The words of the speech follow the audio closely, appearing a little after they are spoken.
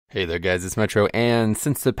Hey there guys, it's Metro, and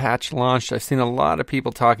since the patch launched, I've seen a lot of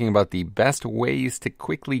people talking about the best ways to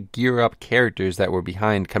quickly gear up characters that were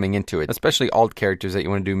behind coming into it, especially alt characters that you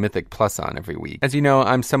want to do Mythic Plus on every week. As you know,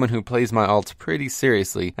 I'm someone who plays my alts pretty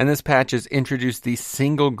seriously, and this patch has introduced the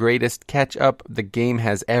single greatest catch-up the game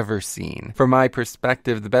has ever seen. From my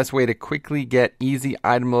perspective, the best way to quickly get easy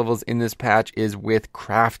item levels in this patch is with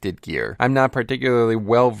crafted gear. I'm not particularly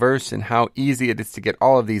well versed in how easy it is to get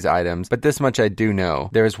all of these items, but this much I do know.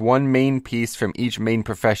 There is one main piece from each main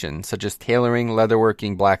profession, such as tailoring,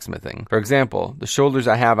 leatherworking, blacksmithing. For example, the shoulders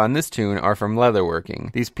I have on this toon are from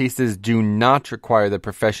leatherworking. These pieces do not require the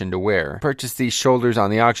profession to wear. Purchase these shoulders on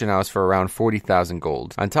the auction house for around 40,000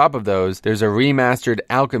 gold. On top of those, there's a remastered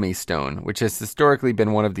alchemy stone, which has historically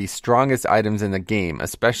been one of the strongest items in the game,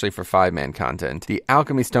 especially for 5-man content. The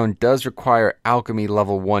alchemy stone does require alchemy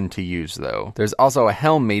level 1 to use though. There's also a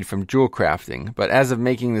helm made from jewel crafting, but as of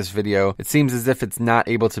making this video, it seems as if it's not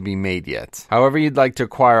able to be made yet. However you'd like to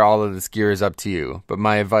acquire all of this gear is up to you, but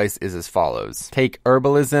my advice is as follows. Take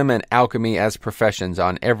herbalism and alchemy as professions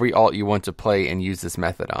on every alt you want to play and use this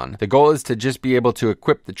method on. The goal is to just be able to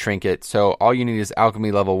equip the trinket, so all you need is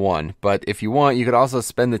alchemy level 1, but if you want, you could also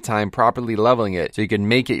spend the time properly leveling it so you can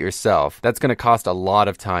make it yourself. That's going to cost a lot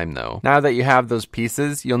of time though. Now that you have those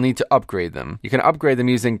pieces, you'll need to upgrade them. You can upgrade them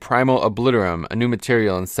using Primal Obliterum, a new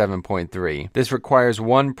material in 7.3. This requires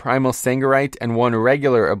 1 Primal Sangorite and 1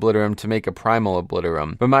 regular Obliterum to make a Primal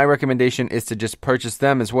Obliterum, but my recommendation is to just purchase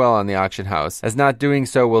them as well on the auction house, as not doing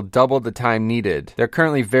so will double the time needed. They're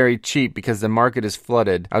currently very cheap because the market is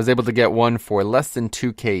flooded. I was able to get one for less than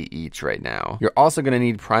 2k each right now. You're also going to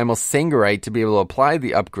need Primal Sangorite to be able to apply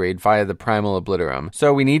the upgrade via the Primal Obliterum,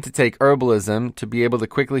 so we need to take herbalism to be able to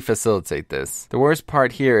quickly facilitate this. The worst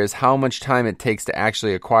part here is how much time it takes to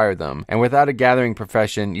actually acquire them, and without a gathering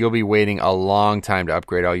profession, you'll be waiting a long time to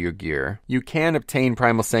upgrade all your gear. You can obtain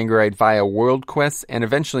Primal Sangorite via world quests and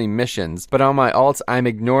eventually missions, but on my alts, I'm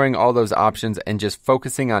ignoring all those options and just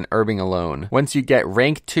focusing on herbing alone. Once you get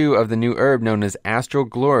rank 2 of the new herb known as Astral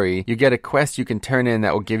Glory, you get a quest you can turn in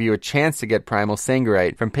that will give you a chance to get Primal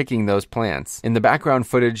Sangorite from picking those plants. In the background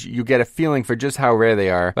footage, you get a feeling for just how rare they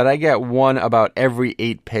are, but I get one about every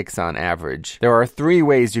 8 picks on average. There are 3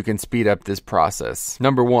 ways you can speed up this process.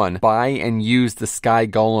 Number 1, buy and use the Sky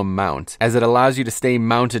Golem mount, as it allows you to stay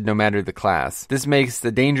mounted no matter the class. This makes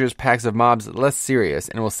the dangerous packs of mobs less serious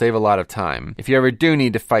and will save a lot of time. If you ever do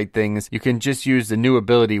need to fight things, you can just use the new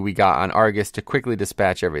ability we got on Argus to quickly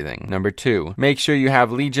dispatch everything. Number 2, make sure you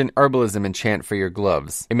have Legion Herbalism enchant for your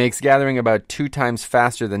gloves. It makes gathering about 2 times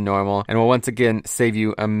faster than normal and will once again save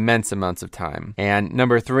you immense amounts of time. And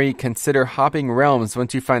number 3, consider hopping realms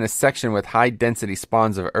once you find a section with high density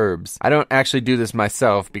spawns of herbs. I don't actually do this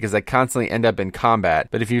myself because I constantly end up in combat,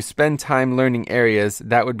 but if you spend time learning areas,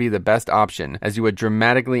 that would be the best option, as you would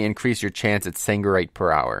dramatically increase your chance at Sangorite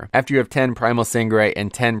per hour. After you have 10 Primal Sangorite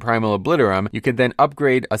and 10 Primal Obliterum, you can then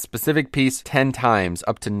upgrade a specific piece 10 times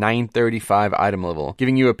up to 935 item level,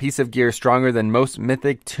 giving you a piece of gear stronger than most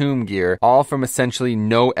mythic tomb gear, all from essentially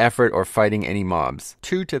no effort or fighting any mobs.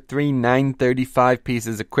 2 to 3 935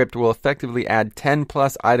 pieces equipped will effectively add 10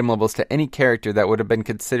 plus item levels to any character that would have been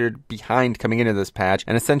considered behind coming into this patch,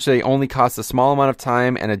 and essentially only costs a small amount of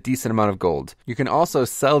time and a decent amount of gold. You can also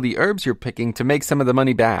sell the herbs you're picking to make some of the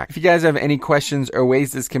money back. If you guys have any questions or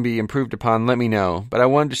ways this can be improved upon, let me know. But I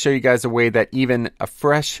wanted to show you guys a way that even a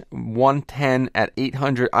fresh 110 at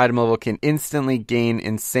 800 item level can instantly gain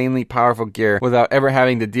insanely powerful gear without ever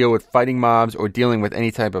having to deal with fighting mobs or dealing with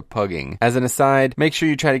any type of pugging. As an aside, make sure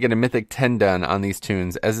you try to get a Mythic 10 done on these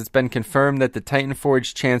toons, as it's been confirmed that the Titan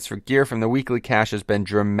Forge chance for gear from the weekly cache has been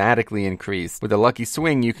dramatically increased. With a lucky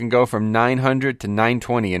swing, you can go from 900 to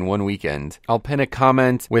 920 in one weekend. I'll pin a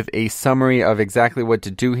comment with a summary of exactly what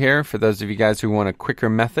to do here for those of you guys who want a quicker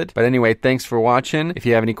method. But anyway, thanks for watching. If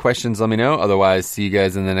you have any questions, let me know. Otherwise, see you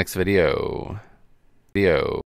guys in the next video.